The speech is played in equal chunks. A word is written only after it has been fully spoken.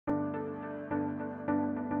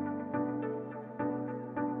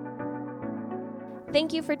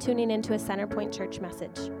Thank you for tuning into a Centerpoint Church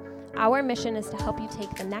message. Our mission is to help you take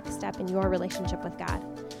the next step in your relationship with God.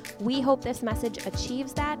 We hope this message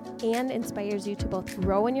achieves that and inspires you to both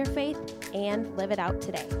grow in your faith and live it out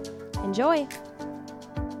today. Enjoy.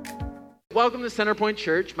 Welcome to Centerpoint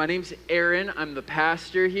Church. My name's Aaron. I'm the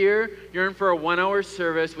pastor here. You're in for a 1-hour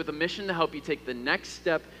service with a mission to help you take the next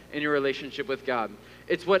step in your relationship with God.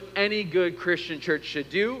 It's what any good Christian church should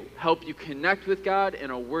do, help you connect with God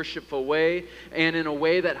in a worshipful way and in a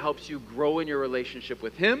way that helps you grow in your relationship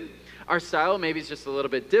with Him. Our style maybe is just a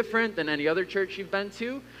little bit different than any other church you've been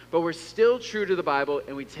to, but we're still true to the Bible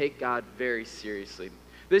and we take God very seriously.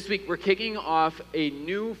 This week, we're kicking off a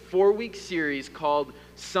new 4-week series called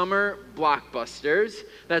Summer Blockbusters.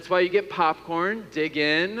 That's why you get popcorn. Dig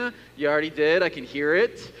in. You already did. I can hear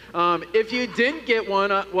it. If you didn't get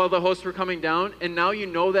one while the hosts were coming down, and now you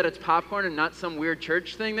know that it's popcorn and not some weird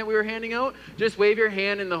church thing that we were handing out, just wave your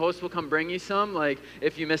hand and the host will come bring you some. Like,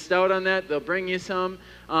 if you missed out on that, they'll bring you some.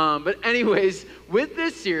 But anyways, with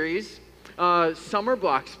this series, Summer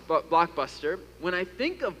Blockbuster, when I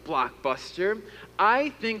think of Blockbuster, I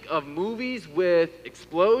think of movies with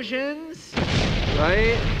explosions,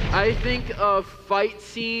 right? I think of fight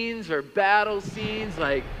scenes or battle scenes.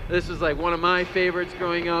 Like, this was like one of my favorites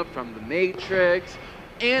growing up from The Matrix.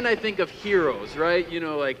 And I think of heroes, right? You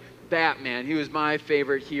know, like Batman. He was my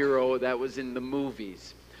favorite hero that was in the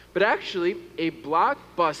movies. But actually, a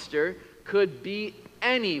blockbuster could be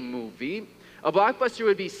any movie. A blockbuster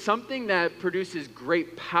would be something that produces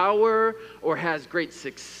great power or has great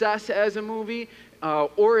success as a movie,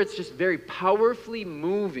 or it's just very powerfully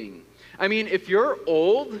moving. I mean, if you're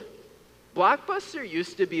old, Blockbuster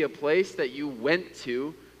used to be a place that you went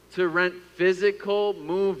to rent physical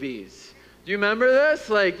movies. Do you remember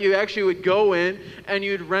this? Like, you actually would go in and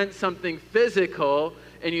you'd rent something physical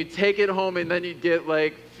and you'd take it home and then you'd get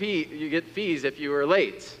fees if you were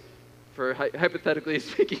late. For hypothetically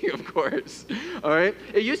speaking, of course, all right?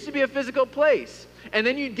 It used to be a physical place. And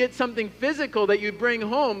then you'd get something physical that you'd bring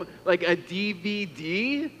home, like a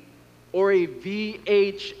DVD or a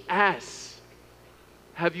VHS.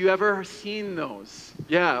 Have you ever seen those?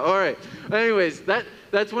 Yeah, all right. Anyways,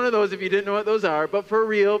 that's one of those if you didn't know what those are. But for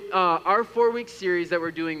real, our 4-week series that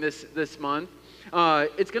we're doing this month,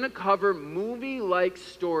 it's going to cover movie-like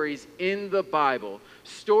stories in the Bible,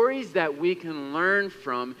 stories that we can learn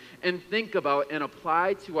from and think about and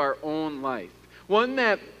apply to our own life. Ones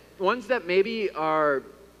that maybe are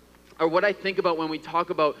what I think about when we talk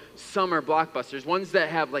about summer blockbusters, ones that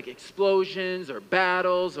have like explosions or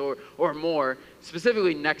battles or more.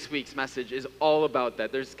 Specifically, next week's message is all about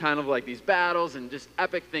that. There's kind of like these battles and just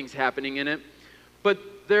epic things happening in it. But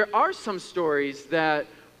there are some stories that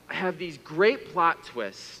have these great plot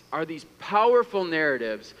twists, are these powerful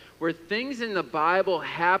narratives where things in the Bible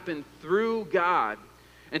happen through God.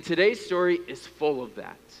 And today's story is full of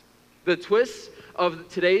that. The twists of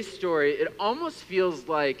today's story, it almost feels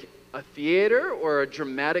like a theater or a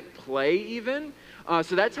dramatic play even.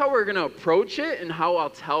 So that's how we're going to approach it and how I'll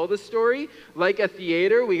tell the story. Like a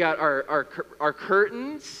theater, we got our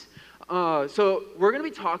curtains. So we're going to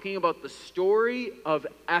be talking about the story of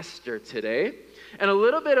Esther today. And a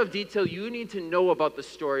little bit of detail you need to know about the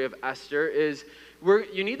story of Esther is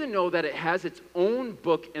you need to know that it has its own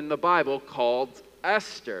book in the Bible called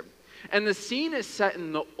Esther. And the scene is set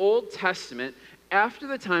in the Old Testament after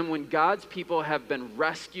the time when God's people have been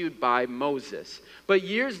rescued by Moses. But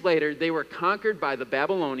years later, they were conquered by the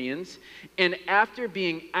Babylonians. And after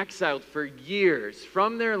being exiled for years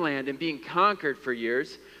from their land and being conquered for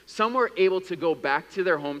years, some were able to go back to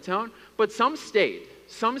their hometown, but some stayed.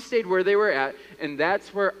 Some stayed where they were at, and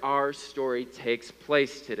that's where our story takes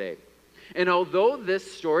place today. And although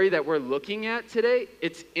this story that we're looking at today,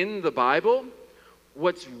 it's in the Bible,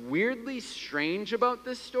 what's weirdly strange about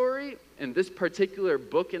this story and this particular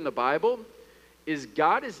book in the Bible is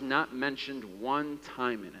God is not mentioned one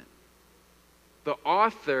time in it. The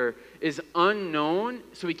author is unknown,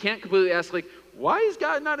 so we can't completely ask, like, why is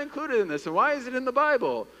God not included in this, and why is it in the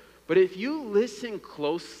Bible? But if you listen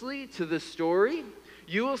closely to the story,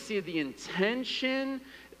 you will see the intention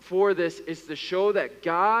for this is to show that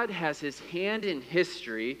God has His hand in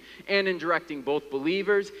history and in directing both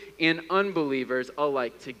believers and unbelievers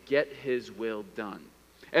alike to get His will done.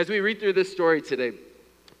 As we read through this story today,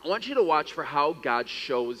 I want you to watch for how God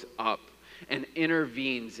shows up and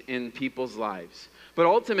intervenes in people's lives. But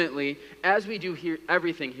ultimately, as we do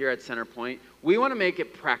everything here at Centerpoint, we want to make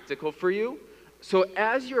it practical for you. So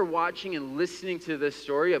as you're watching and listening to this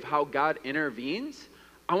story of how God intervenes,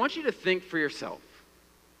 I want you to think for yourself.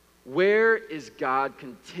 Where is God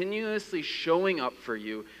continuously showing up for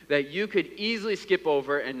you that you could easily skip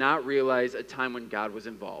over and not realize a time when God was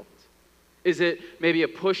involved? Is it maybe a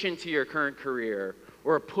push into your current career,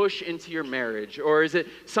 or a push into your marriage? Or is it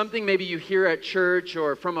something maybe you hear at church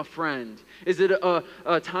or from a friend? Is it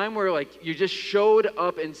a time where like you just showed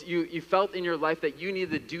up and you felt in your life that you needed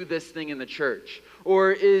to do this thing in the church?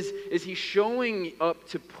 Or is he showing up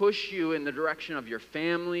to push you in the direction of your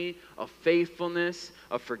family, of faithfulness,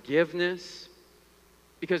 of forgiveness?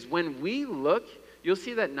 Because when we look, you'll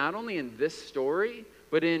see that not only in this story,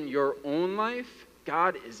 but in your own life,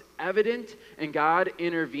 God is evident and God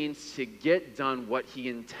intervenes to get done what he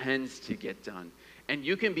intends to get done. And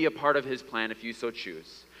you can be a part of his plan if you so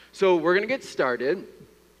choose. So we're going to get started.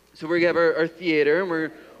 So we're going to have our theater,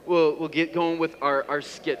 and we'll get going with our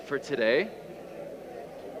skit for today.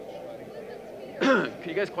 Can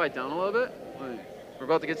you guys quiet down a little bit? We're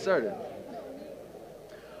about to get started.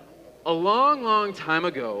 A long, long time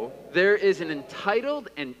ago, there is an entitled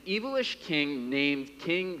and evilish king named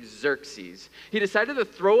King Xerxes. He decided to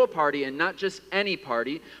throw a party, and not just any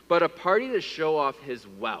party, but a party to show off his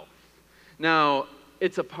wealth. Now,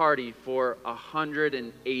 it's a party for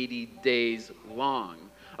 180 days long.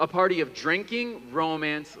 A party of drinking,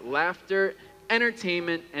 romance, laughter,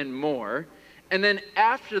 entertainment, and more. And then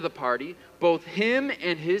after the party, both him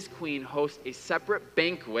and his queen host a separate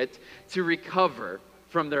banquet to recover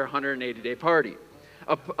from their 180-day party.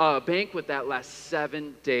 A banquet that lasts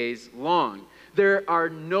 7 days long. There are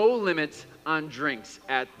no limits on drinks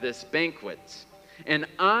at this banquet. And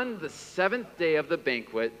on the 7th day of the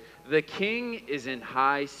banquet, the king is in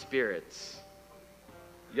high spirits.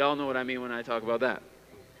 Y'all know what I mean when I talk about that.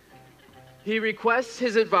 He requests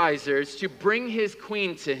his advisors to bring his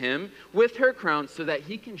queen to him with her crown so that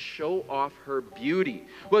he can show off her beauty.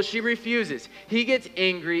 Well, she refuses. He gets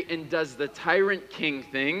angry and does the tyrant king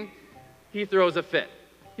thing. He throws a fit.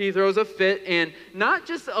 He throws a fit, and not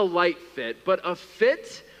just a light fit, but a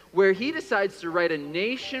fit where he decides to write a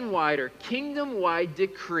nationwide or kingdom-wide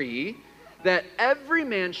decree that every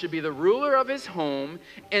man should be the ruler of his home,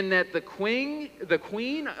 and that the queen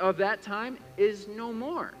of that time is no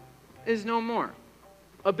more.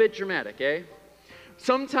 A bit dramatic, eh?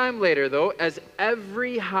 Sometime later, though, as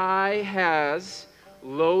every high has,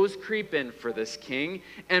 lows creep in for this king,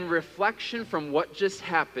 and reflection from what just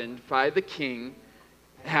happened by the king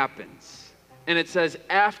happens. And it says,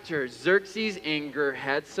 after Xerxes' anger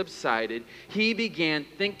had subsided, he began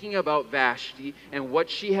thinking about Vashti and what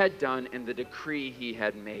she had done and the decree he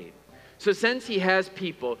had made. So since he has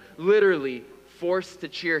people literally forced to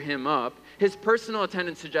cheer him up, his personal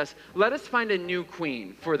attendant suggests, let us find a new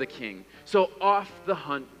queen for the king. So off the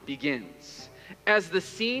hunt begins. As the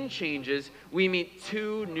scene changes, we meet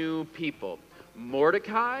two new people,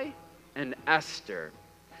 Mordecai and Esther.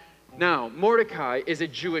 Now, Mordecai is a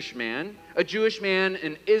Jewish man,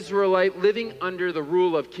 an Israelite living under the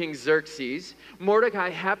rule of King Xerxes. Mordecai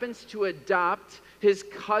happens to adopt his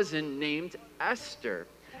cousin named Esther.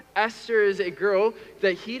 Esther is a girl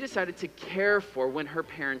that he decided to care for when her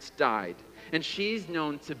parents died. And she's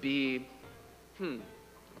known to be,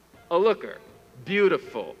 a looker,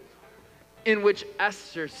 beautiful, in which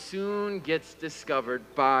Esther soon gets discovered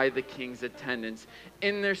by the king's attendants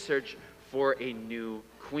in their search for a new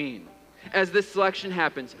queen. As this selection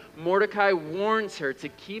happens, Mordecai warns her to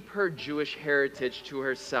keep her Jewish heritage to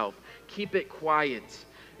herself, keep it quiet.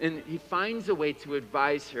 And he finds a way to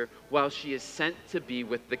advise her while she is sent to be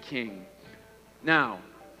with the king. Now,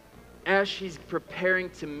 as she's preparing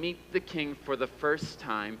to meet the king for the first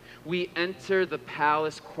time, we enter the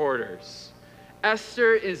palace quarters.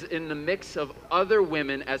 Esther is in the mix of other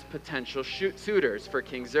women as potential suitors for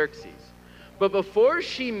King Xerxes. But before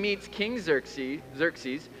she meets King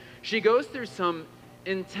Xerxes, she goes through some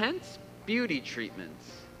intense beauty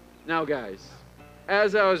treatments. Now, guys,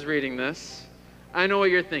 as I was reading this, I know what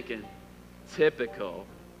you're thinking. Typical,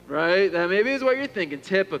 right? That maybe is what you're thinking,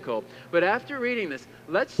 typical. But after reading this,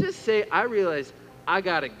 let's just say I realized I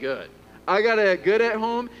got it good. I got it good at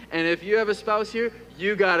home, and if you have a spouse here,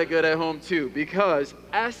 you got it good at home too, because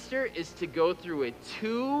Esther is to go through a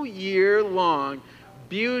 2-year-long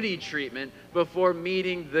beauty treatment before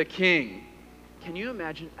meeting the king. Can you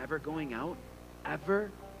imagine ever going out?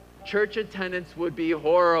 Ever? Church attendance would be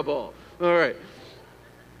horrible. All right.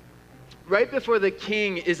 Right before the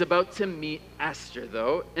king is about to meet Esther,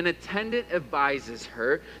 though, an attendant advises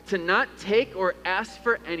her to not take or ask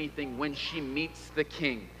for anything when she meets the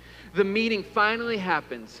king. The meeting finally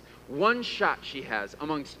happens. One shot she has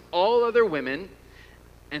amongst all other women,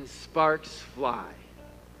 and sparks fly.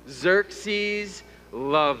 Xerxes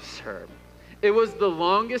loves her. It was the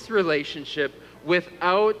longest relationship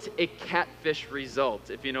without a catfish result,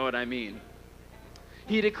 if you know what I mean.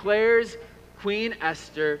 He declares Queen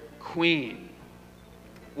Esther queen,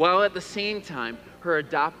 while at the same time, her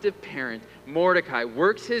adoptive parent, Mordecai,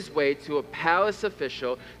 works his way to a palace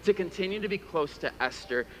official to continue to be close to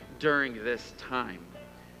Esther during this time.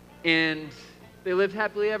 And they lived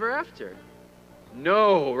happily ever after.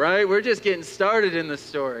 No, right? We're just getting started in the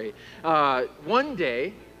story. One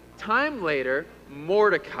day, time later,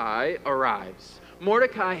 Mordecai arrives.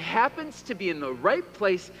 Mordecai happens to be in the right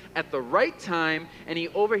place at the right time, and he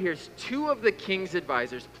overhears two of the king's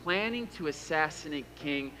advisors planning to assassinate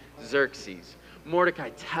King Xerxes. Mordecai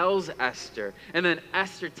tells Esther, and then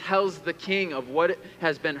Esther tells the king of what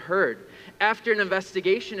has been heard. After an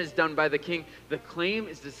investigation is done by the king, the claim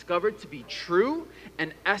is discovered to be true,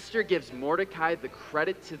 and Esther gives Mordecai the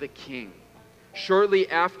credit to the king. Shortly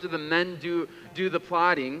after the men do the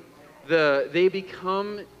plotting, they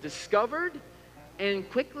become discovered, and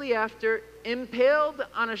quickly after, impaled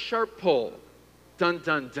on a sharp pole. Dun,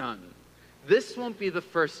 dun, dun. This won't be the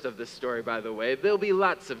first of the story, by the way. There'll be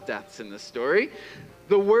lots of deaths in the story.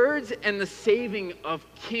 The words and the saving of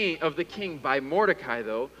the king by Mordecai,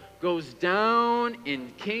 though, goes down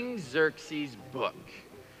in King Xerxes' book.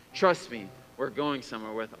 Trust me, we're going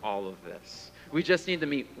somewhere with all of this. We just need to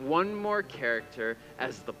meet one more character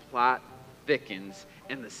as the plot thickens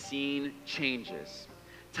and the scene changes.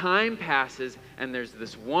 Time passes, and there's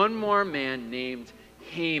this one more man named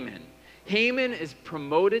Haman. Haman is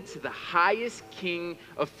promoted to the highest king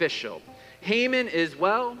official. Haman is,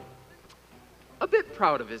 well, a bit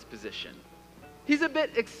proud of his position. He's a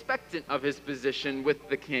bit expectant of his position with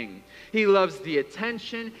the king. He loves the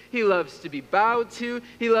attention. He loves to be bowed to.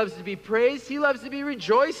 He loves to be praised. He loves to be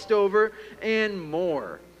rejoiced over, and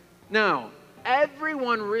more. Now,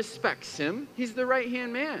 everyone respects him. He's the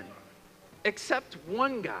right-hand man. Except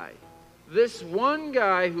one guy. This one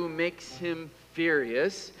guy who makes him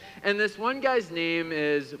furious. And this one guy's name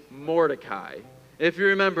is Mordecai. If you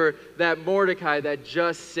remember that Mordecai that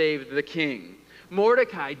just saved the king.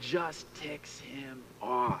 Mordecai just ticks him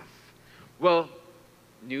off. Well,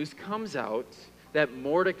 news comes out that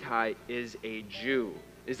Mordecai is a Jew,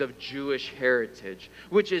 is of Jewish heritage,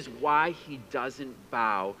 which is why he doesn't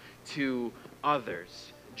bow to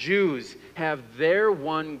others. Jews have their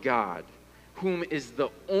one God, whom is the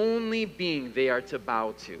only being they are to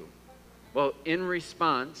bow to. Well, in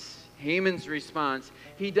response, Haman's response,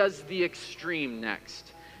 he does the extreme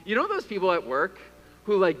next. You know those people at work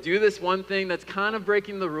who do this one thing that's kind of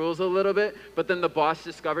breaking the rules a little bit, but then the boss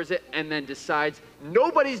discovers it and then decides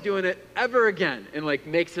nobody's doing it ever again and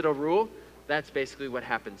makes it a rule? That's basically what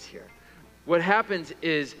happens here. What happens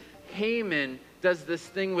is Haman does this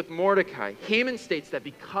thing with Mordecai. Haman states that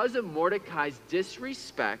because of Mordecai's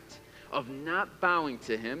disrespect of not bowing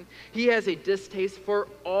to him, he has a distaste for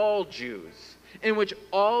all Jews, in which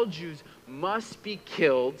all Jews must be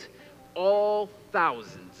killed, all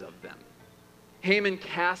thousands of them. Haman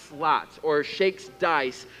casts lots or shakes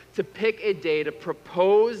dice to pick a day to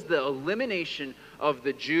propose the elimination of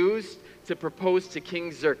the Jews, to propose to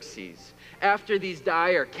King Xerxes. After these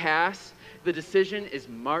die are cast, the decision is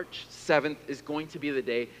March 7th is going to be the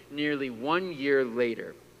day nearly 1 year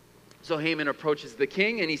later. So Haman approaches the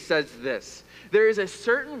king and he says this: there is a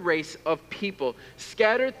certain race of people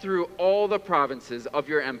scattered through all the provinces of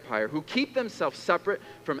your empire who keep themselves separate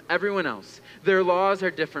from everyone else. Their laws are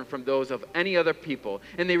different from those of any other people,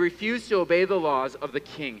 and they refuse to obey the laws of the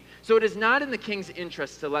king. So it is not in the king's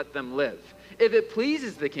interest to let them live. If it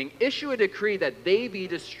pleases the king, issue a decree that they be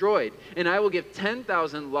destroyed, and I will give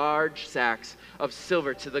 10,000 large sacks of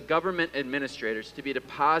silver to the government administrators to be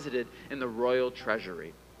deposited in the royal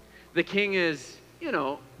treasury. The king is,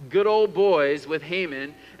 good old boys with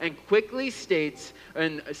Haman, and quickly states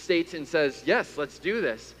and says, yes, let's do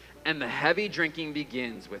this. And the heavy drinking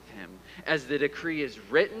begins with him. As the decree is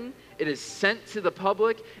written, it is sent to the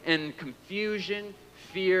public, and confusion,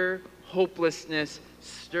 fear, hopelessness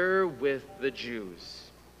stir with the Jews.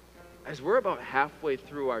 As we're about halfway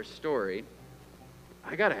through our story,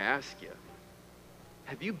 I got to ask you,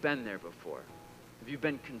 have you been there before? Have you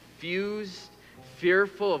been confused,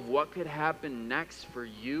 fearful of what could happen next for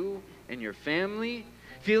you and your family,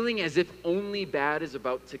 feeling as if only bad is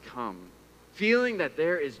about to come, feeling that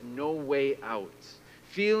there is no way out,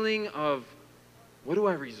 feeling of, what do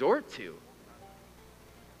I resort to?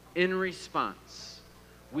 In response,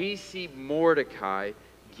 we see Mordecai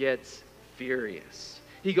gets furious.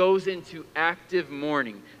 He goes into active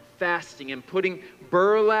mourning, fasting, and putting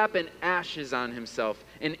burlap and ashes on himself,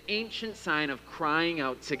 an ancient sign of crying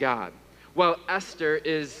out to God. While Esther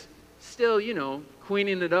is still,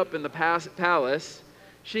 queening it up in the palace,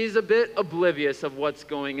 she's a bit oblivious of what's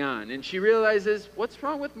going on, and she realizes, what's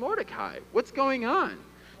wrong with Mordecai? What's going on?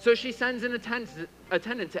 So she sends an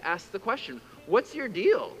attendant to ask the question, what's your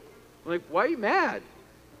deal? Like, why are you mad?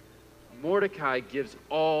 Mordecai gives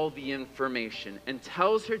all the information and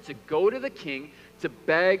tells her to go to the king to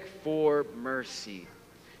beg for mercy.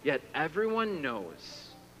 Yet everyone knows,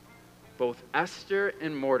 both Esther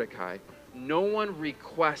and Mordecai, no one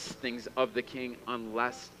requests things of the king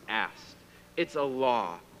unless asked. It's a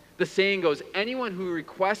law. The saying goes, anyone who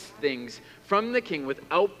requests things from the king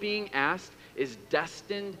without being asked is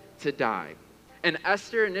destined to die. And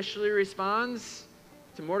Esther initially responds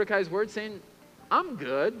to Mordecai's words saying, I'm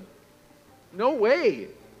good. No way.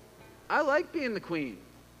 I like being the queen.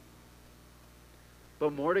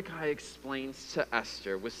 But Mordecai explains to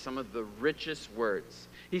Esther with some of the richest words.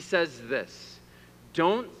 He says this,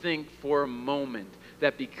 don't think for a moment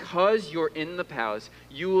that because you're in the palace,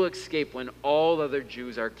 you will escape when all other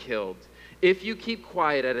Jews are killed. If you keep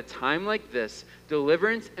quiet at a time like this,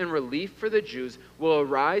 deliverance and relief for the Jews will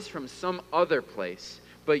arise from some other place,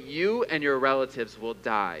 but you and your relatives will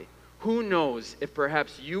die. Who knows if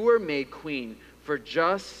perhaps you were made queen for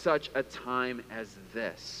just such a time as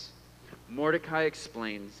this? Mordecai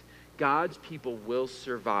explains, God's people will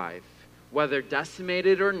survive, whether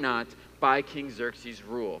decimated or not by King Xerxes'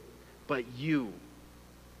 rule. But you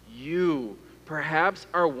perhaps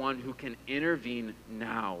are one who can intervene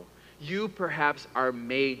now. You perhaps are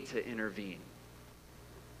made to intervene.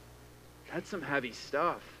 That's some heavy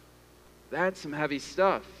stuff. That's some heavy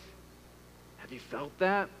stuff. Have you felt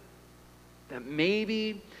that? That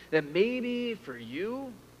maybe for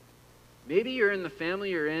you, maybe you're in the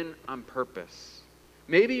family you're in on purpose.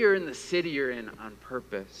 Maybe you're in the city you're in on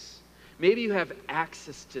purpose. Maybe you have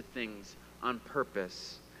access to things on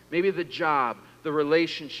purpose. Maybe the job, the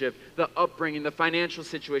relationship, the upbringing, the financial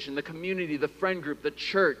situation, the community, the friend group, the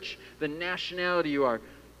church, the nationality you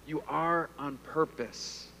are on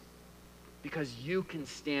purpose because you can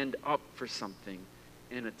stand up for something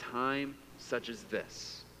in a time such as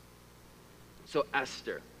this. So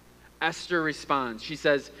Esther responds. She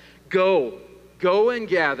says, go and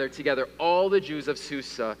gather together all the Jews of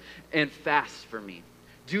Susa and fast for me.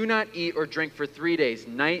 Do not eat or drink for 3 days,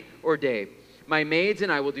 night or day. My maids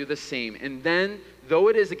and I will do the same. And then, though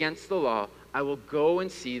it is against the law, I will go and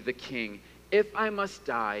see the king. If I must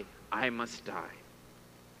die, I must die.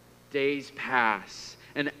 Days pass,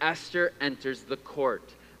 and Esther enters the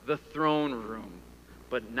court, the throne room,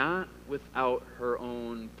 but not without her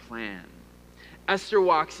own plan. Esther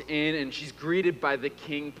walks in, and she's greeted by the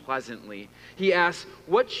king pleasantly. He asks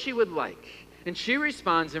what she would like, and she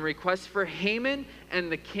responds and requests for Haman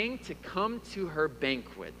and the king to come to her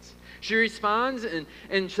banquet. She responds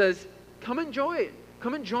and says, come and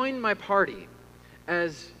join my party,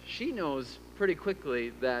 as she knows pretty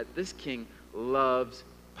quickly that this king loves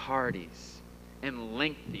parties, and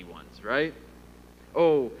lengthy ones, right?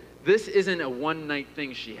 Oh, this isn't a one-night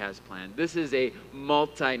thing she has planned. This is a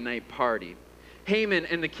multi-night party. Haman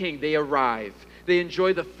and the king, they arrive. They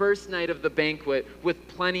enjoy the first night of the banquet with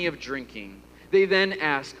plenty of drinking. They then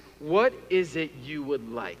ask, what is it you would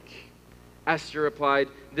like? Esther replied,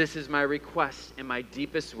 this is my request and my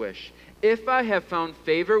deepest wish. If I have found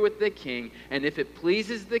favor with the king, and if it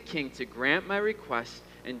pleases the king to grant my request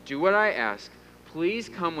and do what I ask, please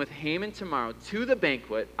come with Haman tomorrow to the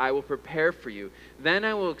banquet I will prepare for you. Then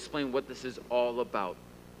I will explain what this is all about.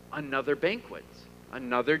 Another banquet,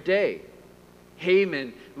 another day.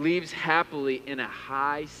 Haman leaves happily in a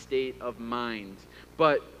high state of mind,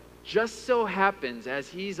 but just so happens, as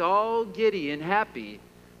he's all giddy and happy,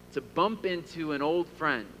 to bump into an old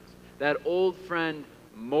friend, that old friend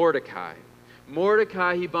Mordecai.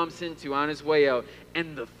 Mordecai he bumps into on his way out,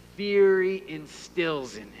 and the fury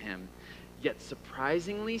instills in him. Yet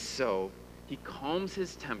surprisingly so, he calms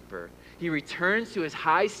his temper. He returns to his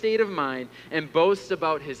high state of mind and boasts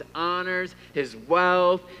about his honors, his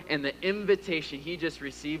wealth, and the invitation he just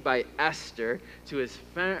received by Esther to his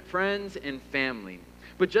friends and family.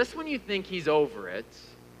 But just when you think he's over it,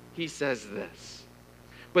 he says this.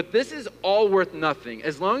 But this is all worth nothing,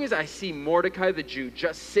 as long as I see Mordecai the Jew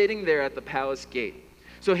just sitting there at the palace gate.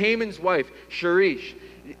 So Haman's wife, Sherish,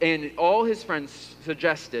 and all his friends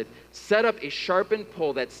suggested, set up a sharpened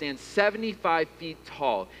pole that stands 75 feet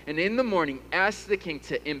tall, and in the morning ask the king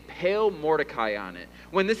to impale Mordecai on it.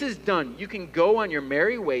 When this is done, you can go on your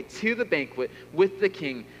merry way to the banquet with the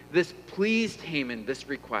king. This pleased Haman, this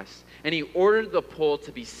request, and he ordered the pole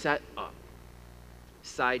to be set up.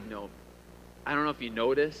 Side note, I don't know if you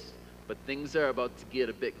noticed, but things are about to get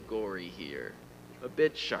a bit gory here, a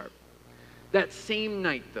bit sharp. That same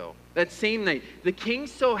night, the king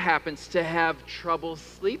so happens to have trouble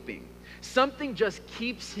sleeping. Something just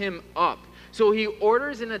keeps him up. So he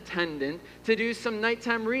orders an attendant to do some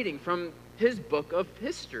nighttime reading from his book of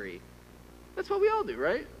history. That's what we all do,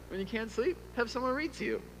 right? When you can't sleep, have someone read to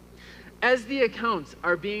you. As the accounts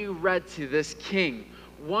are being read to this king,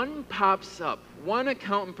 one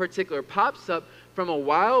account in particular pops up from a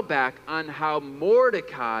while back on how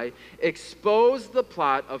Mordecai exposed the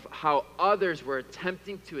plot of how others were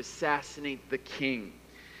attempting to assassinate the king.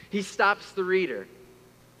 He stops the reader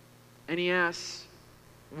and he asks,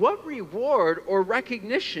 "What reward or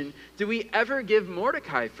recognition do we ever give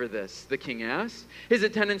Mordecai for this?" the king asked. His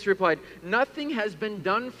attendants replied, "Nothing has been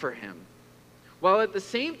done for him." While at the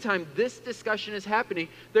same time this discussion is happening,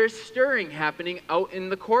 there's stirring happening out in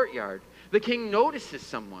the courtyard. The king notices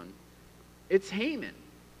someone. It's Haman.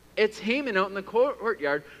 It's Haman out in the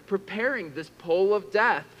courtyard preparing this pole of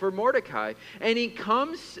death for Mordecai. And he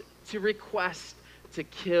comes to request to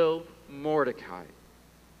kill Mordecai.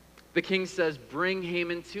 The king says, "Bring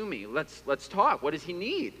Haman to me. Let's talk. What does he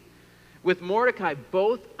need?" With Mordecai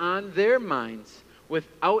both on their minds,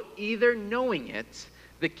 without either knowing it,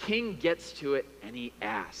 the king gets to it and he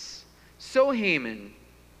asks. So Haman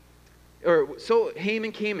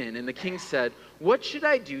came in, and the king said, "What should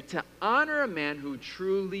I do to honor a man who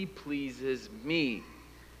truly pleases me?"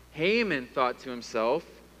 Haman thought to himself,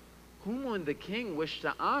 "Whom would the king wish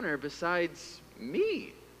to honor besides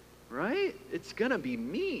me? Right? It's going to be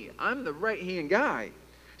me. I'm the right-hand guy."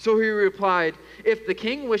 So he replied, "If the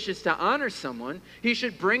king wishes to honor someone, he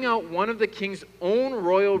should bring out one of the king's own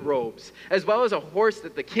royal robes, as well as a horse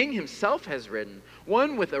that the king himself has ridden,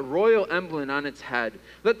 one with a royal emblem on its head.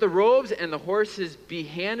 Let the robes and the horses be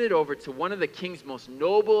handed over to one of the king's most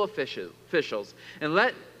noble officials, and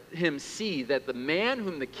let him see that the man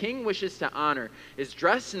whom the king wishes to honor is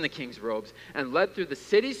dressed in the king's robes, and led through the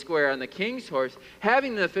city square on the king's horse,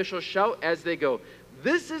 having the officials shout as they go,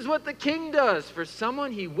 'This is what the king does for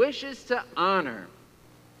someone he wishes to honor.'"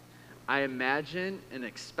 I imagine an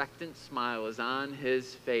expectant smile is on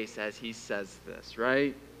his face as he says this,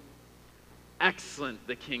 right? "Excellent,"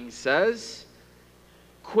 the king says.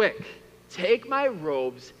 "Quick, take my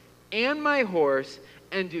robes and my horse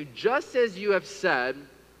and do just as you have said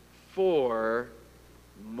for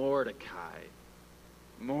Mordecai."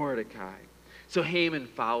 Mordecai. So Haman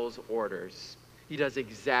follows orders. He does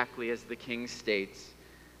exactly as the king states.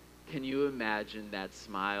 Can you imagine that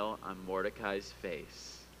smile on Mordecai's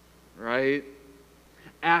face? Right?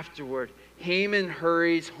 Afterward, Haman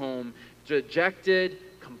hurries home, dejected,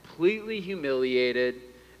 completely humiliated,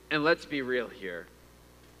 and let's be real here.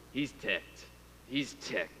 He's ticked. He's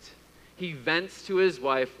ticked. He vents to his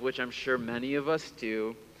wife, which I'm sure many of us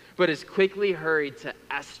do, but is quickly hurried to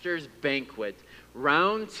Esther's banquet,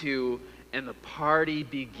 round 2, and the party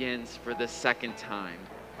begins for the second time.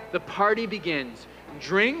 The party begins.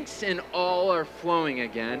 Drinks and all are flowing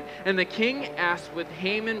again, and the king asks with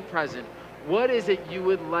Haman present, "What is it you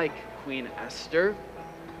would like, Queen Esther?"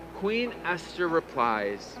 Queen Esther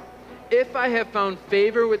replies, "If I have found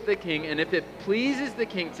favor with the king, and if it pleases the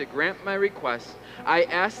king to grant my request, I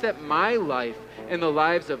ask that my life and the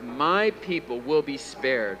lives of my people will be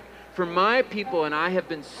spared. For my people and I have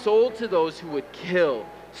been sold to those who would kill,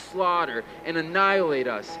 slaughter, and annihilate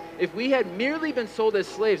us. If we had merely been sold as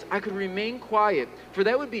slaves, I could remain quiet, for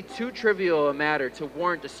that would be too trivial a matter to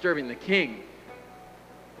warrant disturbing the king."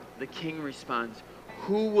 The king responds,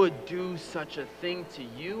 "Who would do such a thing to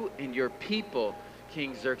you and your people?"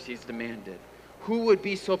 King Xerxes demanded. "Who would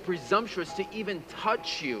be so presumptuous to even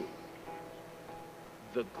touch you?"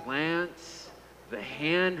 The glance, the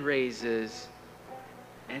hand raises,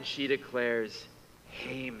 and she declares,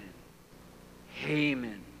 "Haman.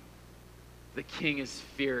 Haman." The king is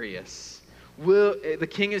furious. The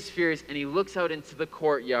king is furious, and he looks out into the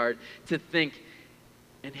courtyard to think,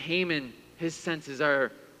 and Haman, his senses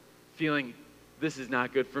are feeling, this is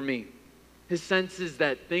not good for me. His sense is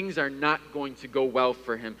that things are not going to go well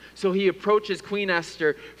for him. So he approaches Queen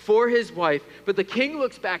Esther for his wife, but the king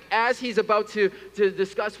looks back as he's about to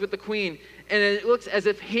discuss with the queen, and it looks as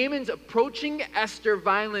if Haman's approaching Esther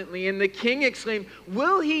violently, and the king exclaimed,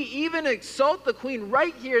 "Will he even assault the queen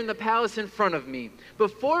right here in the palace in front of me,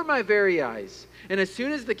 before my very eyes?" And as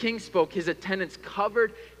soon as the king spoke, his attendants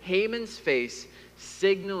covered Haman's face,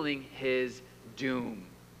 signaling his doom.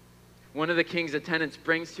 One of the king's attendants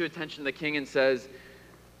brings to attention the king and says,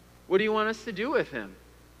 "What do you want us to do with him?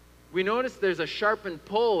 We noticed there's a sharpened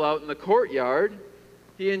pole out in the courtyard.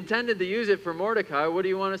 He intended to use it for Mordecai. What do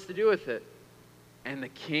you want us to do with it?" And the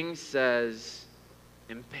king says,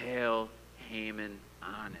 "Impale Haman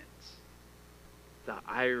on it." The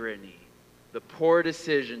irony, the poor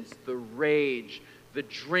decisions, the rage, the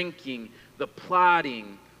drinking, the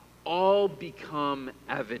plotting, all become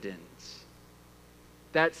evident.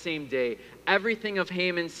 That same day, everything of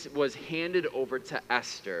Haman's was handed over to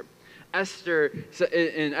Esther. In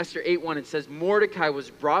Esther 8:1, it says, Mordecai was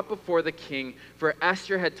brought before the king, for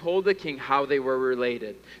Esther had told the king how they were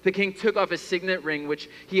related. The king took off his signet ring, which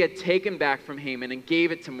he had taken back from Haman, and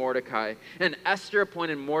gave it to Mordecai. And Esther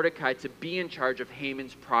appointed Mordecai to be in charge of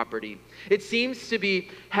Haman's property. It seems to be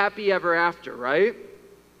happy ever after, right?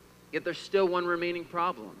 Yet there's still one remaining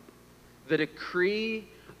problem. The decree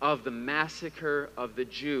of the massacre of the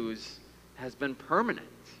Jews has been permanent.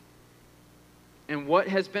 And what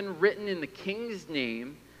has been written in the king's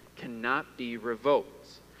name cannot be revoked.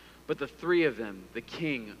 But the three of them, the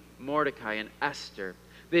king, Mordecai, and Esther,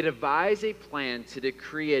 they devise a plan to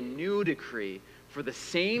decree a new decree for the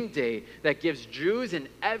same day that gives Jews in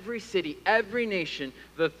every city, every nation,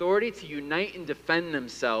 the authority to unite and defend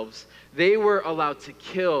themselves. They were allowed to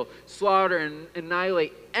kill, slaughter, and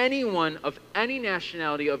annihilate anyone of any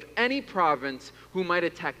nationality, of any province, who might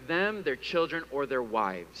attack them, their children, or their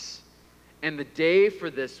wives. And the day for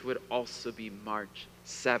this would also be March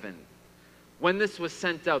 7th. When this was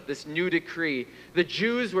sent out, this new decree, the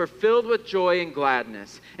Jews were filled with joy and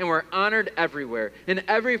gladness and were honored everywhere. In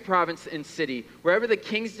every province and city, wherever the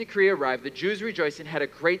king's decree arrived, the Jews rejoiced and had a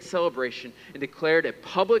great celebration and declared a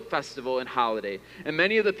public festival and holiday. And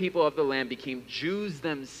many of the people of the land became Jews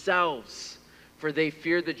themselves, for they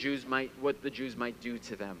feared what the Jews might do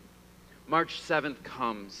to them. March 7th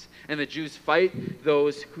comes, and the Jews fight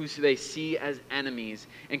those who they see as enemies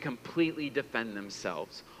and completely defend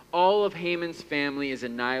themselves. All of Haman's family is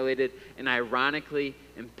annihilated and ironically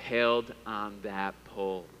impaled on that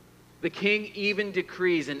pole. The king even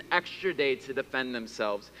decrees an extra day to defend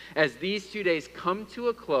themselves. As these 2 days come to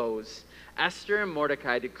a close, Esther and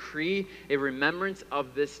Mordecai decree a remembrance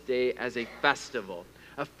of this day as a festival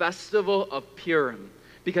of Purim,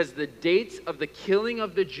 because the dates of the killing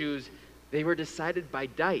of the Jews, they were decided by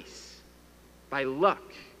dice, by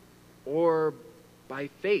luck, or by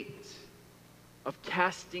fate, of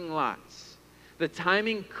casting lots. The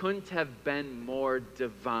timing couldn't have been more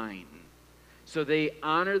divine. So they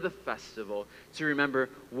honor the festival to remember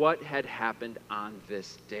what had happened on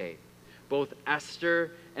this day. Both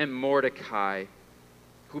Esther and Mordecai,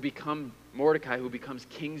 who becomes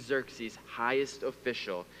King Xerxes' highest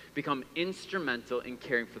official, become instrumental in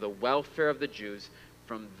caring for the welfare of the Jews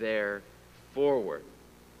from there forward.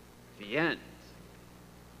 The end.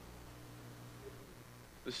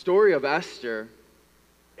 The story of Esther,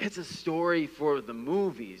 it's a story for the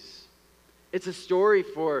movies. It's a story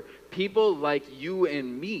for people like you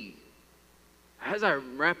and me. As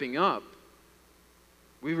I'm wrapping up,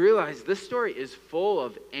 we realize this story is full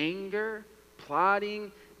of anger,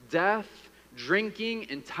 plotting, death, drinking,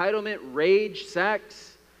 entitlement, rage,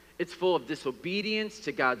 sex. It's full of disobedience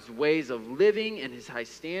to God's ways of living and his high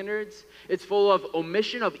standards. It's full of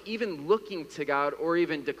omission of even looking to God or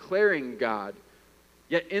even declaring God.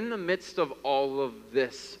 Yet in the midst of all of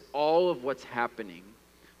this, all of what's happening,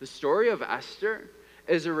 the story of Esther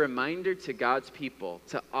is a reminder to God's people,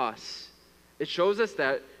 to us. It shows us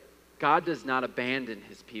that God does not abandon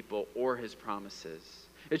his people or his promises.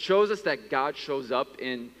 It shows us that God shows up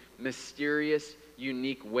in mysterious,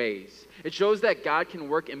 unique ways. It shows that God can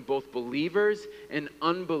work in both believers and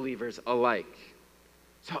unbelievers alike.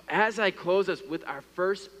 So as I close us with our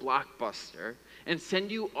first blockbuster and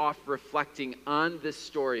send you off reflecting on this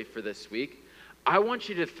story for this week, I want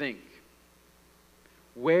you to think,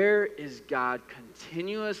 where is God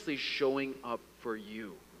continuously showing up for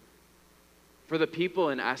you? For the people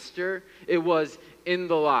in Esther, it was in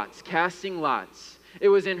the lots, casting lots. It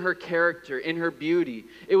was in her character, in her beauty.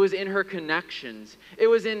 It was in her connections. It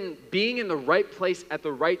was in being in the right place at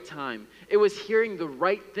the right time. It was hearing the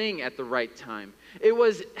right thing at the right time. It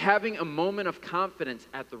was having a moment of confidence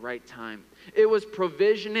at the right time. It was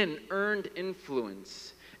provision and earned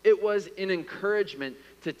influence. It was an encouragement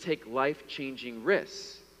to take life-changing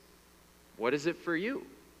risks. What is it for you?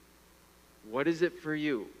 What is it for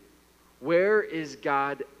you? Where is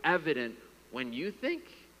God evident when you think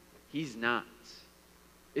he's not?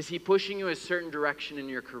 Is he pushing you a certain direction in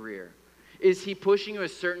your career? Is he pushing you a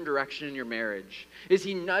certain direction in your marriage? Is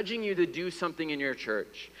he nudging you to do something in your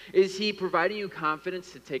church? Is he providing you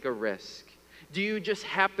confidence to take a risk? Do you just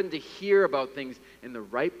happen to hear about things in the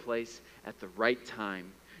right place at the right time?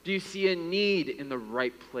 Do you see a need in the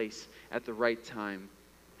right place at the right time?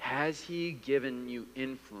 Has he given you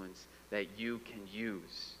influence that you can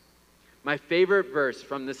use? My favorite verse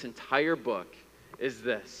from this entire book is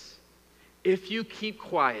this: if you keep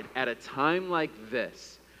quiet at a time like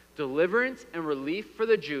this, Deliverance and relief for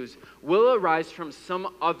the Jews will arise from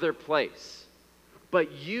some other place,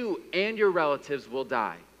 but you and your relatives will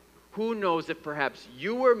die. Who knows if perhaps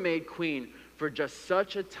you were made queen for just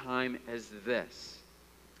such a time as this?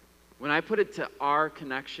 When I put it to our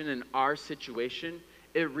connection and our situation,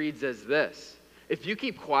 it reads as this. If you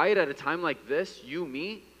keep quiet at a time like this, you,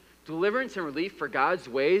 me, deliverance and relief for God's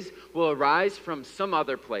ways will arise from some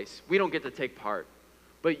other place. We don't get to take part,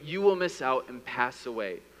 but you will miss out and pass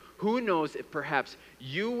away. Who knows if perhaps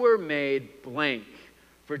you were made blank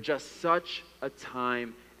for just such a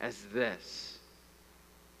time as this?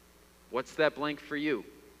 What's that blank for you?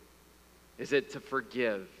 Is it to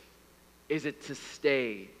forgive? Is it to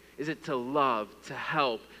stay? Is it to love, to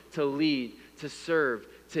help, to lead, to serve,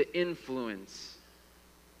 to influence?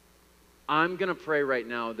 I'm going to pray right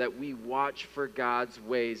now that we watch for God's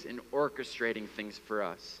ways in orchestrating things for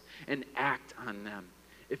us and act on them.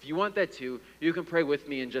 If you want that too, you can pray with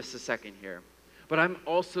me in just a second here. But I'm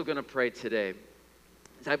also going to pray today.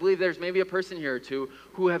 I believe there's maybe a person here or two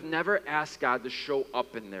who have never asked God to show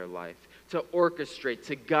up in their life, to orchestrate,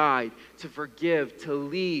 to guide, to forgive, to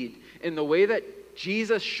lead in the way that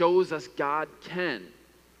Jesus shows us God can.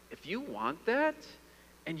 If you want that,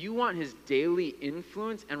 and you want his daily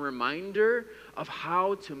influence and reminder of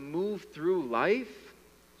how to move through life,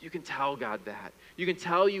 you can tell God that. You can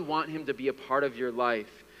tell you want him to be a part of your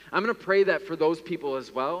life. I'm going to pray that for those people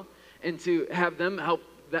as well, and to have them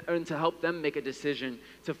help them make a decision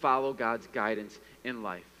to follow God's guidance in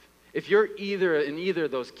life. If you're in either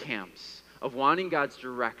of those camps of wanting God's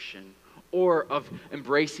direction or of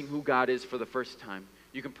embracing who God is for the first time,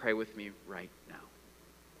 you can pray with me right now.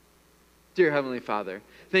 Dear Heavenly Father,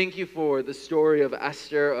 thank you for the story of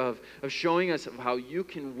Esther, of showing us of how you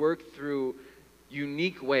can work through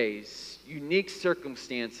unique ways, unique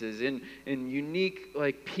circumstances, and unique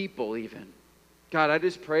people even. God, I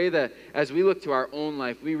just pray that as we look to our own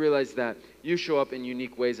life, we realize that you show up in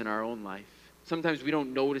unique ways in our own life. Sometimes we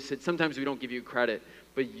don't notice it. Sometimes we don't give you credit,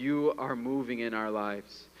 but you are moving in our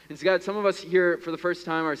lives. And so God, some of us here for the first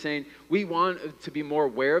time are saying, we want to be more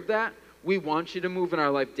aware of that. We want you to move in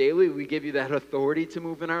our life daily. We give you that authority to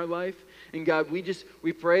move in our life. And God,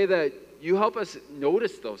 we pray that you help us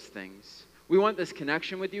notice those things. We want this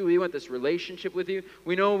connection with you. We want this relationship with you.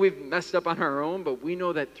 We know we've messed up on our own, but we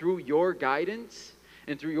know that through your guidance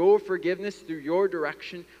and through your forgiveness, through your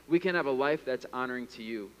direction, we can have a life that's honoring to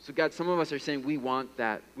you. So God, some of us are saying we want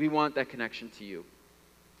that. We want that connection to you.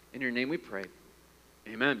 In your name we pray.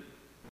 Amen.